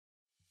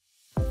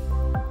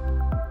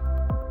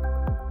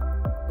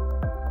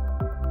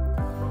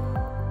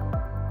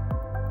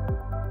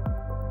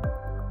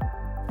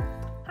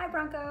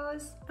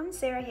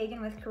Sarah Hagen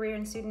with Career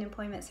and Student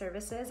Employment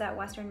Services at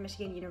Western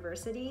Michigan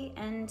University,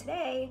 and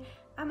today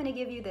I'm going to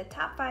give you the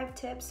top 5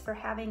 tips for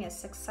having a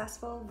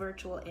successful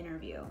virtual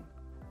interview.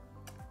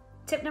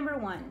 Tip number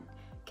 1,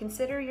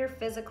 consider your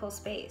physical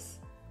space.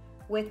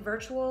 With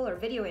virtual or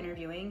video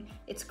interviewing,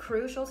 it's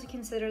crucial to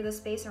consider the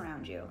space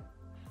around you.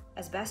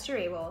 As best you're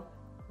able,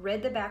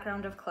 rid the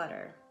background of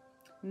clutter.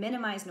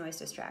 Minimize noise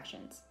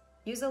distractions.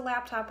 Use a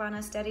laptop on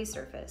a steady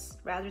surface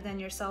rather than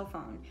your cell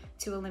phone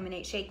to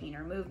eliminate shaking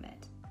or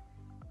movement.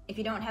 If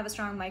you don't have a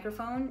strong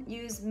microphone,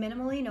 use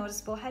minimally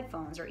noticeable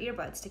headphones or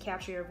earbuds to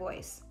capture your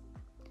voice.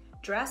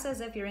 Dress as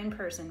if you're in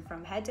person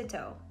from head to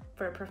toe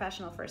for a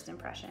professional first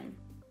impression.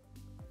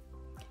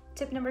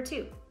 Tip number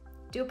 2,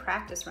 do a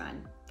practice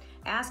run.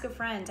 Ask a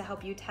friend to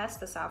help you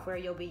test the software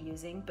you'll be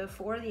using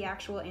before the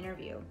actual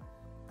interview.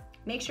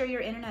 Make sure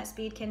your internet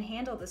speed can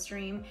handle the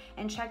stream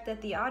and check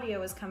that the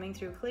audio is coming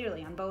through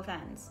clearly on both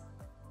ends.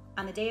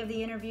 On the day of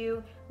the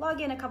interview, log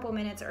in a couple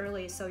minutes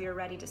early so you're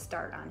ready to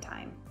start on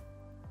time.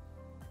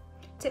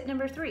 Tip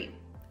number 3,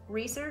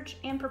 research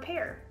and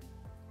prepare.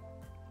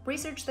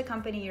 Research the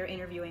company you're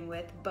interviewing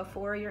with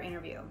before your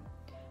interview.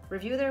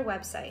 Review their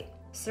website,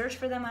 search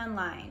for them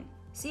online,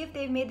 see if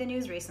they've made the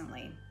news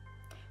recently.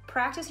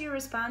 Practice your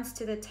response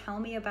to the tell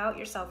me about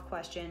yourself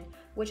question,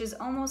 which is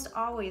almost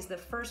always the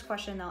first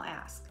question they'll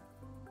ask.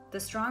 The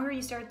stronger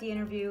you start the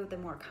interview, the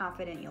more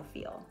confident you'll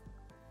feel.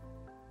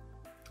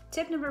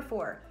 Tip number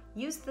 4,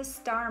 use the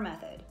STAR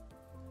method.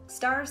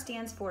 STAR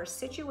stands for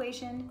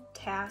situation,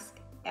 task,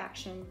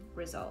 action,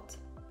 result.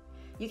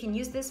 You can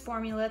use this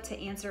formula to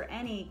answer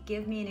any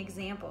give me an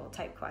example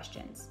type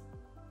questions.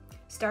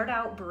 Start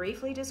out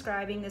briefly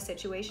describing the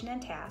situation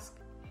and task,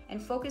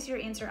 and focus your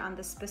answer on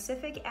the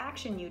specific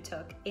action you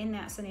took in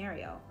that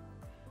scenario.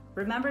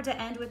 Remember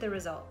to end with the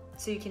result,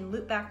 so you can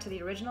loop back to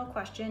the original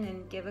question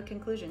and give a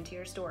conclusion to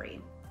your story.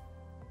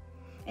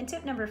 And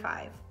tip number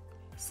 5,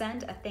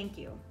 send a thank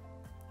you.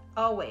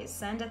 Always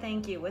send a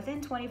thank you within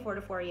 24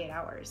 to 48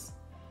 hours.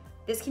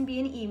 This can be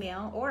an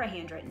email or a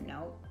handwritten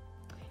note.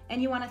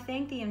 And you want to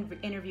thank the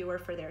interviewer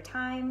for their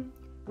time,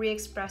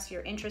 re-express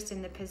your interest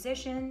in the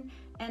position,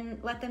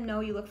 and let them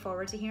know you look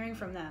forward to hearing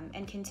from them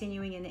and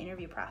continuing in the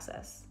interview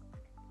process.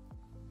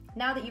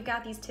 Now that you've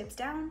got these tips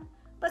down,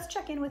 let's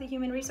check in with a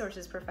human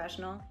resources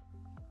professional.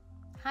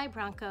 Hi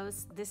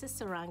Broncos, this is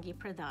Surangi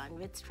Pradhan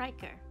with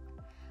Stryker.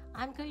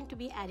 I'm going to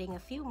be adding a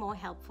few more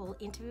helpful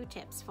interview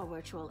tips for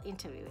virtual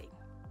interviewing.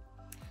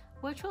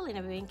 Virtual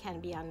interviewing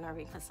can be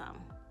unnerving for some,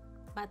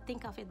 but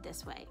think of it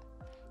this way.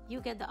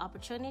 You get the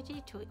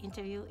opportunity to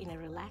interview in a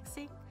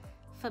relaxing,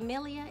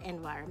 familiar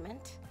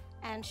environment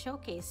and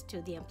showcase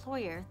to the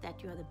employer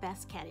that you are the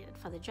best candidate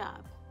for the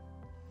job.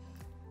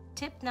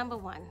 Tip number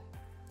 1,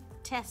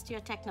 test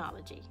your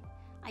technology.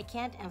 I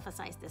can't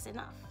emphasize this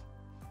enough.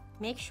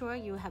 Make sure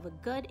you have a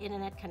good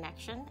internet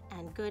connection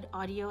and good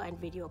audio and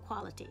video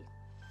quality.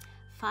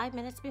 5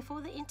 minutes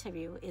before the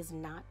interview is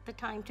not the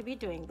time to be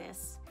doing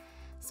this,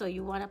 so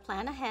you want to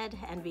plan ahead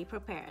and be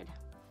prepared.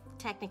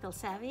 Technical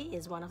savvy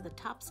is one of the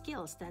top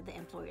skills that the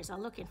employers are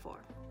looking for.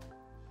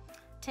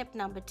 Tip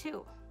number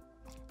 2,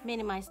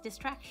 minimize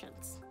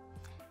distractions.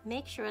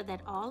 Make sure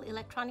that all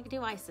electronic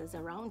devices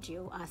around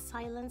you are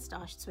silenced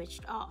or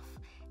switched off,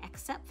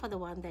 except for the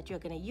one that you're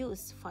going to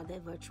use for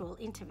the virtual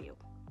interview.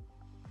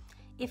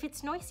 If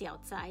it's noisy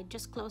outside,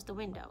 just close the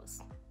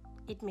windows.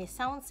 It may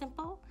sound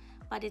simple,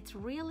 but it's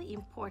really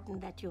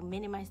important that you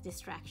minimize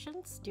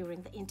distractions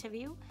during the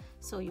interview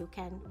so you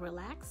can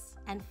relax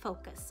and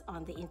focus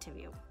on the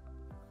interview.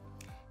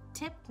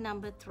 Tip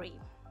number 3,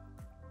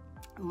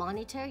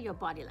 monitor your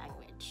body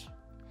language.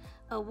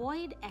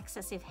 Avoid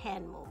excessive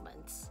hand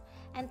movements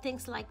and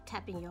things like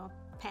tapping your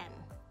pen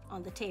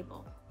on the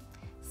table.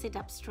 Sit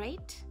up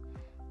straight,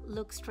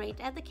 look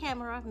straight at the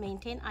camera,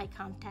 maintain eye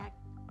contact,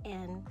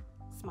 and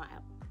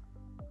smile.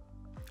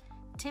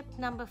 Tip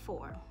number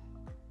 4,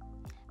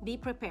 be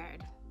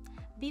prepared.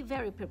 Be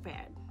very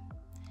prepared.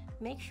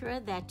 Make sure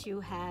that you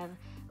have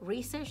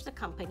researched the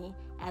company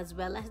as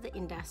well as the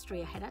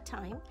industry ahead of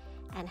time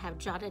and have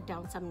jotted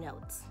down some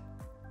notes.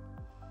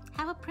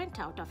 Have a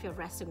printout of your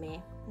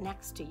resume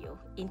next to you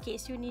in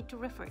case you need to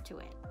refer to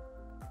it.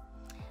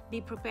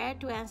 Be prepared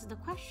to answer the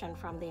question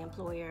from the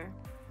employer,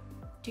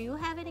 "Do you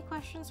have any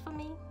questions for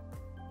me?"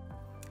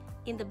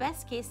 In the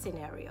best case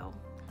scenario,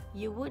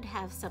 you would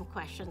have some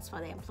questions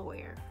for the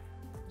employer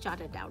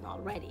jotted down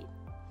already.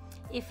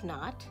 If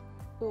not,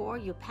 or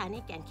you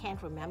panic and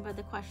can't remember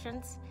the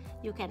questions,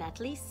 you can at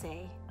least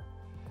say,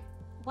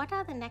 "What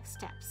are the next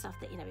steps of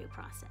the interview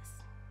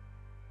process?"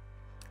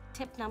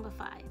 Tip number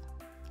 5,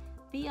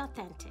 be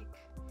authentic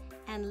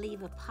and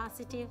leave a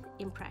positive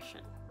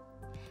impression.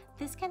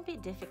 This can be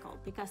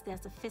difficult because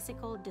there's a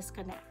physical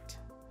disconnect.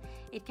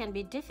 It can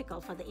be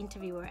difficult for the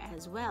interviewer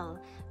as well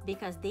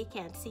because they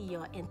can't see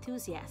your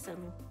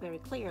enthusiasm very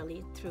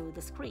clearly through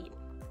the screen.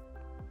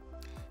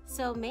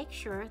 So make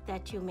sure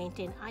that you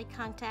maintain eye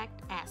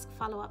contact, ask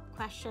follow-up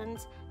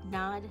questions,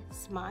 nod,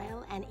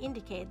 smile, and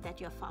indicate that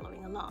you're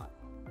following along.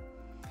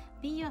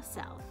 Be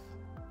yourself.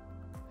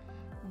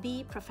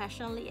 Be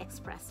professionally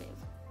expressive.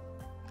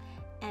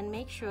 and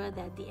make sure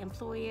that the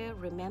employer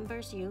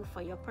remembers you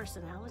for your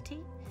personality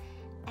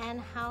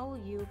and how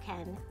you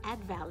can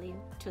add value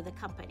to the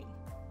company.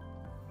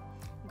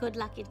 Good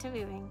luck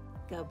interviewing.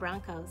 Go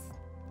Broncos!